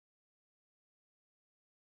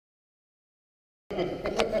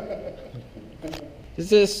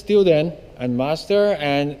This is student and master,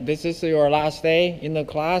 and this is your last day in the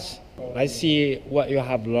class. I see what you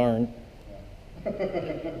have learned.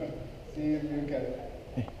 See if you can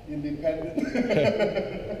independent.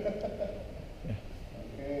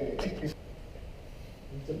 Okay.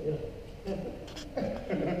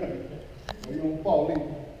 我用暴力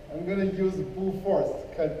I'm gonna use full force.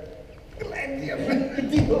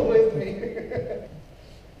 Deal with me.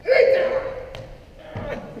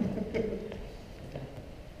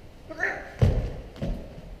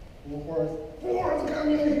 Full force. Full force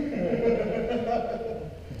coming.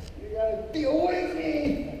 You gotta deal with me.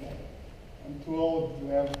 I'm too old to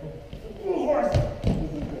have full force.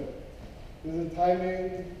 This is good. This is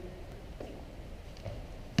timing.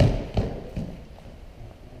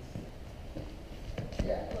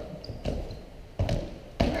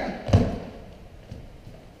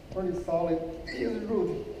 Pretty solid. Here's the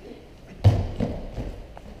root.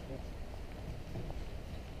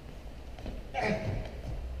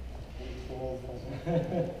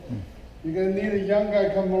 You're gonna need a young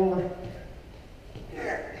guy come over.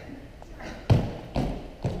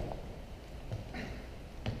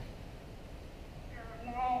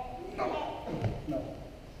 No.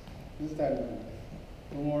 This time,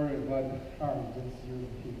 don't worry about the arm. Just use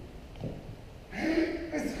the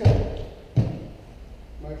hip. Let's go.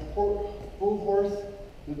 My full force,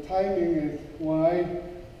 the timing is when I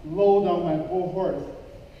load on my full force,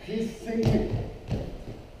 he's sinking.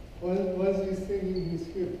 Once he's sinking, he's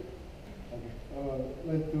hip. Okay.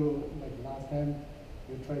 Let's do like last time.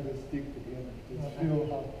 We try to stick together. Just feel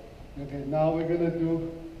how. Okay. Now we're gonna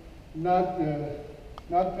do not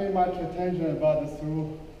pay much attention about the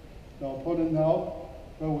through the opponent now,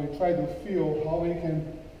 but we try to feel how we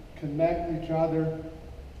can connect each other,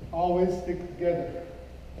 always stick together.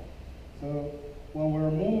 So when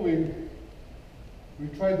we're moving, we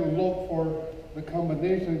try to look for the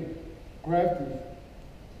combination gravity.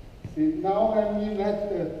 See, now I'm in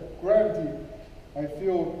that gravity, I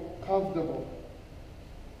feel comfortable.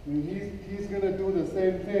 And he's going to do the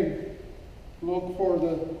same thing. Look for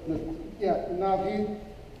yeah, now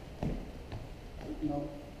no,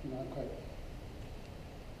 not quite.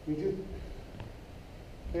 We just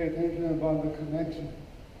pay attention about the connection.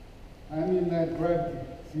 I'm in that gravity.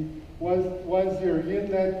 See, once you're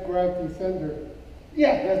in that gravity center,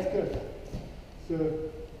 yeah, that's good. So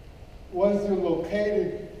once you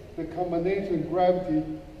located the combination gravity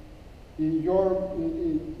in your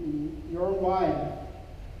mind,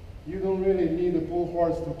 you don't really need a full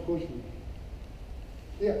force to push it.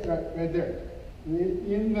 Yeah, right there.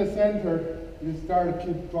 In the center, you start to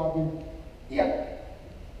keep dropping. Yeah.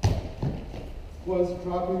 Once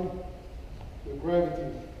dropping the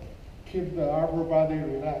gravity, keep the upper body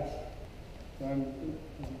relaxed. So I'm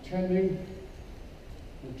changing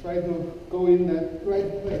and try to go in that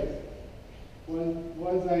right place.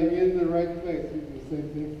 Once I'm in the right place, you do the same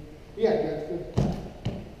thing. Yeah, that's good.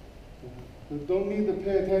 So don't need to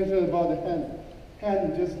pay attention about the hand.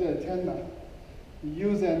 Hand, just the antenna. You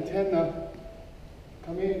use antenna.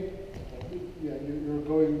 Come in. Yeah, you're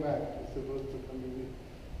going back. You're supposed to come in.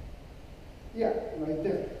 Yeah, right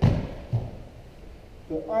there.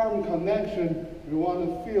 The arm connection, you want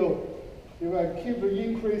to feel. If I keep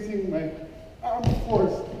increasing my arm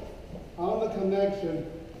force on the connection,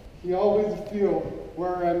 you always feel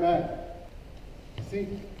where I'm at. See,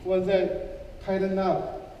 once I tighten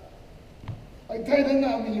up,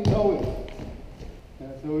 you know it.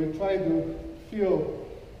 And so we try to feel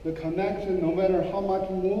the connection, no matter how much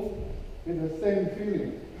you move, it's the same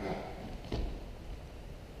feeling.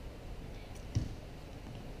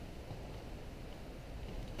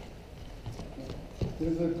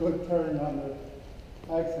 This is a good turn on the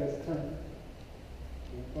axis turn.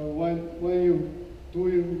 But when you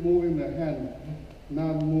moving the hand,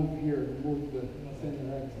 not move here, move the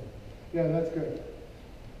center axis. Yeah, that's good.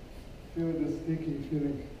 Feel the sticky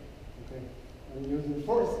feeling. Okay, I'm using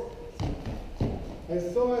force.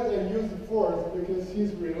 As soon as I use the force, because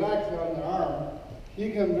he's relaxed on the arm,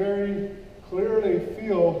 he can very clearly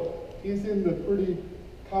feel he's in the pretty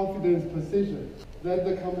confident position. That's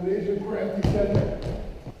the combination gravity center.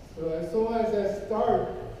 So as soon as I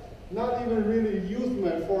start, not even really use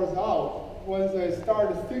my force out, once I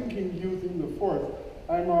start thinking using the force,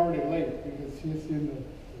 I'm already late because he's in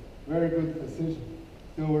a very good position.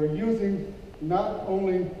 So we're using not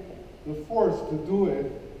only the force to do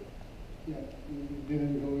it, yeah, it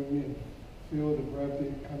didn't go in. Feel the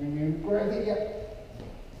gravity coming in. Gravity, yeah.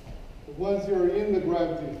 But once you're in the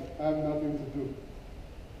gravity, I have nothing to do.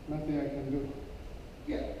 Nothing I can do.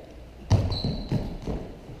 Yeah.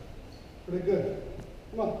 Pretty good.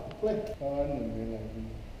 Come on, play. 跳完了没来？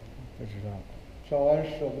不知道。跳完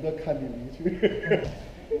舍不得看你离去。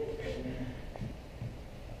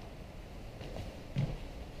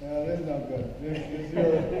That's not good.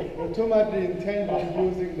 You're too much intention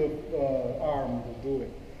using the arm to do it.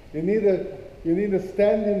 You need to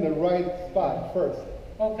stand in the right spot first.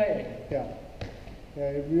 Okay. Yeah. Yeah.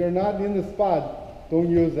 If you're not in the spot, don't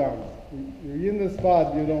use arms. You're in the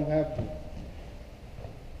spot, you don't have to.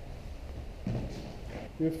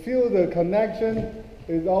 You feel the connection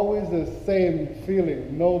is always the same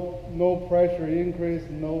feeling. No pressure increase,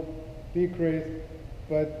 no decrease,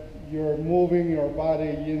 but you're moving your body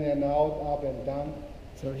in and out, up and down.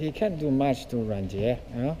 So he can't do much to Ranjie,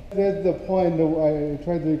 huh? That's the point that I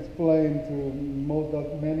try to explain to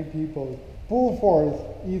many people. Full force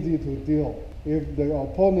easy to deal if the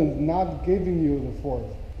opponent is not giving you the force,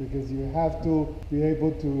 because you have to be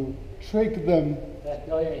able to trick them.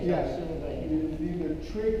 Yeah, you need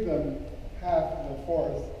to trick them half the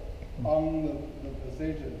force on the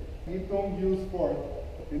position. You don't use force.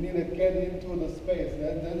 You need to get into the space.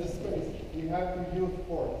 Then the space, you have to use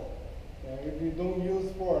force. If you don't use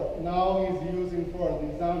force, now he's using force.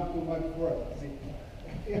 He's not too much force. See?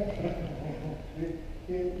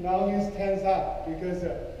 Now he's tense up because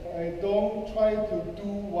I don't try to do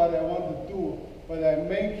what I want to do, but I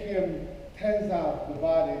make him tense up the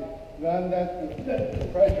body. Then that's the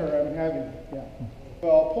pressure I'm having. Yeah. The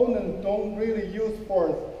opponent don't really use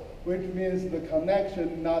force, which means the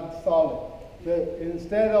connection not solid.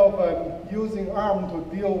 Instead of using arm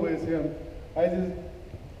to deal with him, I just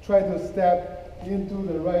try to step into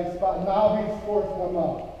the right spot. Now his force come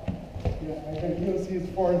out. Yeah, I can use his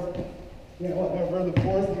force, whatever the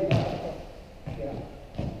force he has. Yeah,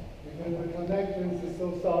 because the connections is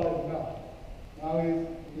so solid now. Now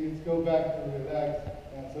he's go back to relax.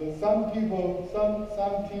 Yeah, so some people,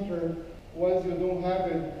 some teachers, once you don't have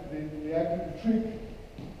it, they actually trick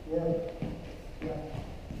where, yeah.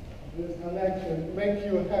 This connection, make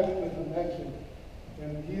you have the connection.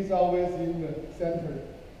 And he's always in the center.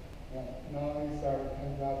 Yeah. Now he starts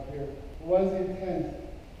hands up here. Once he tense,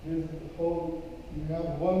 this whole, you have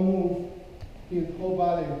one move, his whole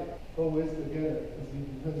body always together.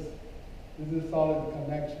 Because this is solid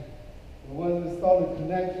connection. The one is solid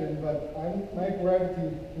connection, but my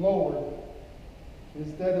gravity lower.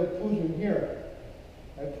 Instead of pushing here,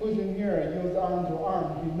 I push in here, I use arm to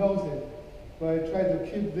arm, he knows it. But I try to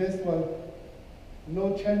keep this one,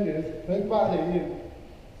 no changes, my body in.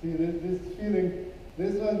 See this feeling,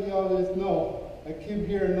 this one you always know. I keep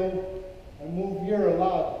here, I move here a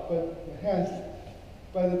lot, but the hands,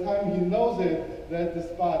 by the time he knows it, that's the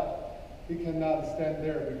spot, he cannot stand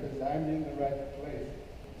there because I'm in the right place.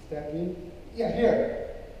 Step in, yeah, here.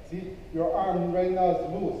 See, your arm right now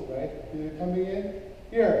is loose, right? You're coming in,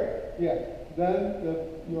 here, yeah. Then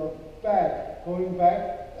your back, going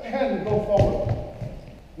back, hand go forward.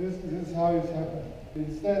 This is how it happens.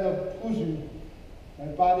 Instead of pushing, my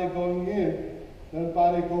body going in, then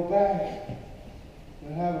body go back,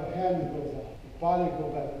 and have a hand goes up. Body go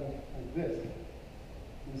back like this.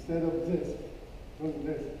 Instead of this, doing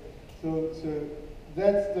this. So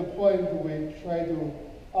that's the point we try to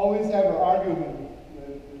always have an argument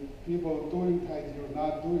with people doing Tai Chi or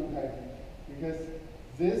not doing Tai Chi. Because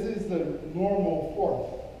this is the normal force.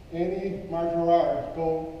 Any martial art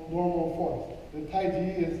go normal force. The Tai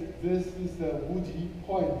Chi this is the Wuji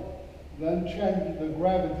point. Then change the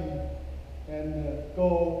gravity and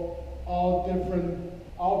go all different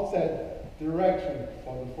outside direction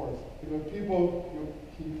for the force. Because you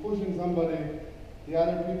keep pushing somebody, the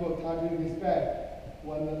other people touching his back.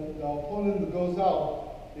 When the opponent goes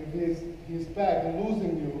out, if his back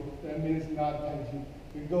losing you, that means not Tai Chi.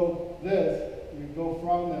 We go this, we go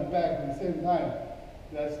front and back at the same time.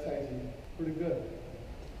 That's Tai Chi. Pretty good.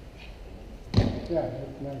 Yeah,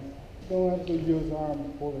 that's nice. Don't have to use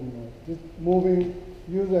arm pulling it. Just moving,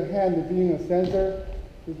 use a hand being a center,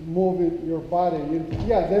 just move it, your body into,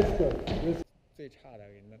 yeah, that's good. That's 最差的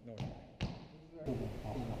给弄出来。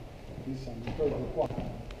你想一个就挂。